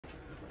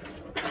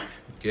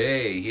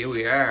Okay, here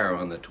we are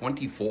on the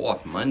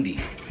 24th, Monday.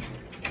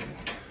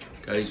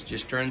 Guys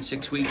just turned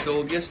 6 weeks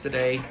old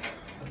yesterday.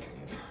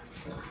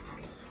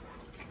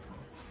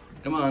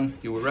 Come on,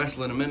 you were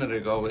wrestling a minute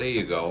ago. There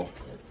you go.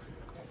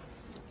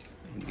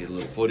 Get a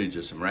little footage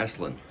of some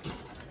wrestling.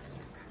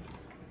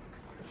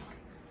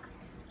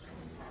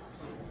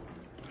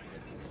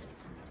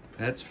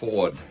 That's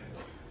Ford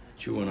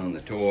chewing on the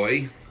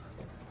toy.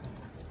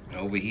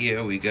 Over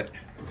here we got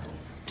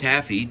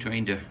Taffy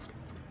trying to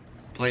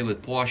play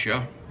with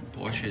Portia.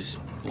 Portia's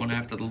going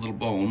after the little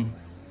bone.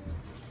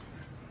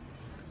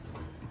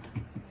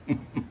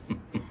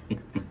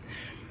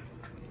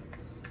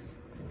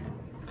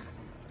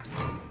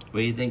 What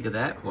do you think of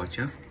that,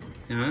 Portia?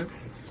 Huh?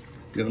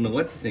 You don't know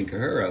what to think of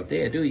her out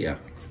there, do you?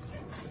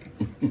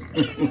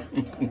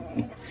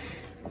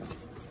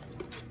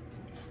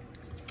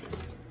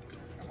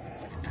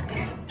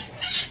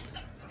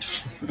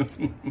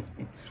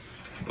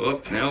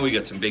 Oh, now we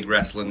got some big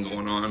wrestling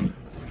going on.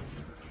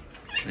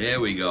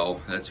 There we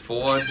go. That's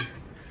Ford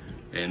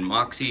and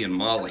Moxie and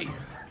Molly.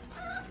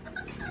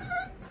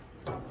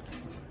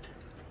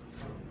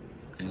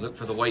 And look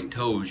for the white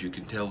toes. You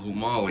can tell who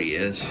Molly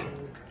is.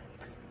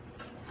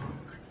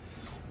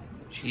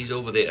 She's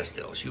over there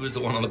still. She was the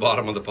one on the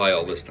bottom of the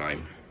pile this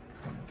time.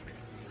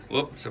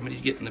 Whoop,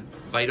 somebody's getting a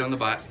bite on the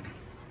butt.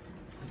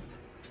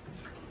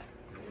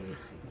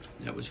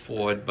 That was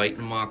Ford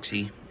biting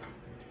Moxie.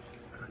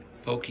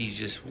 Pokey's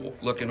just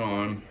looking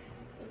on.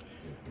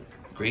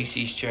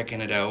 Gracie's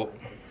checking it out.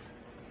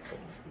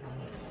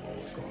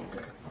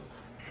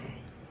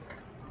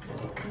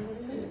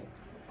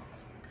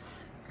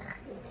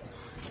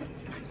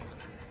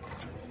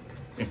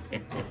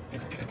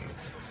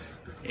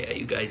 Yeah,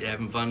 you guys are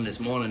having fun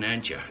this morning,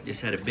 aren't you? Just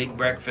had a big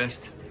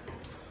breakfast.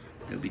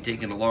 He'll be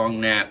taking a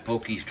long nap.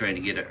 Pokey's trying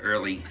to get an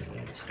early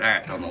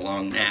start on the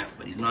long nap,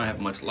 but he's not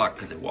having much luck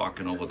because they're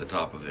walking over the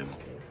top of him.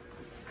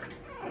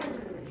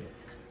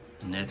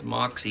 And that's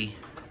Moxie.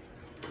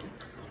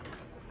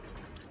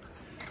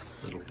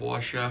 Little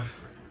Portia.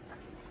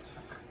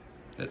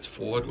 That's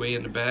Ford way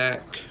in the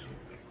back.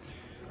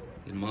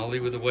 And Molly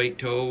with the white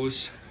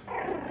toes.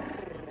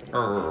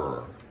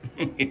 Arr.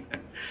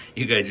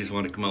 You guys just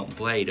want to come out and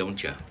play,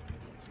 don't you?